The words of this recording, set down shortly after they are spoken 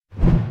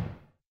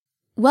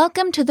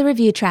Welcome to the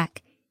review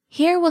track.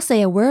 Here we'll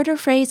say a word or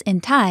phrase in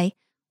Thai,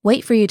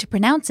 wait for you to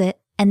pronounce it,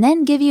 and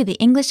then give you the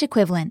English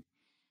equivalent.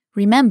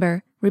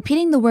 Remember,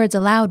 repeating the words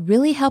aloud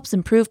really helps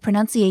improve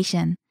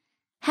pronunciation.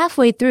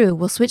 Halfway through,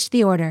 we'll switch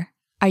the order.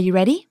 Are you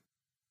ready?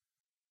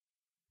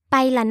 ไป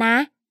ละนะ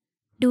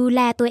ดูแล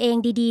ตัวเอง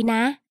ดีๆน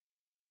ะ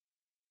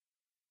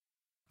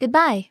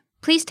Goodbye.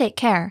 Please take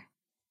care.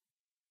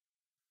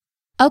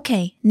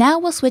 Okay, now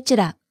we'll switch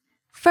it up.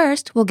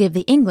 First, we'll give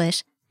the English,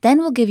 then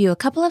we'll give you a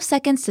couple of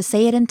seconds to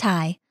say it in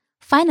Thai.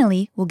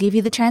 Finally, we'll give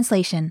you the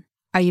translation.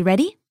 Are you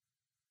ready?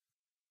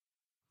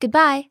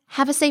 Goodbye.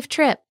 Have a safe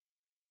trip.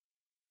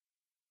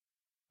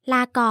 ล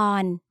าก่อ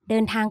นเดิ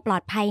นทางปลอ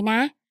ดภัยนะ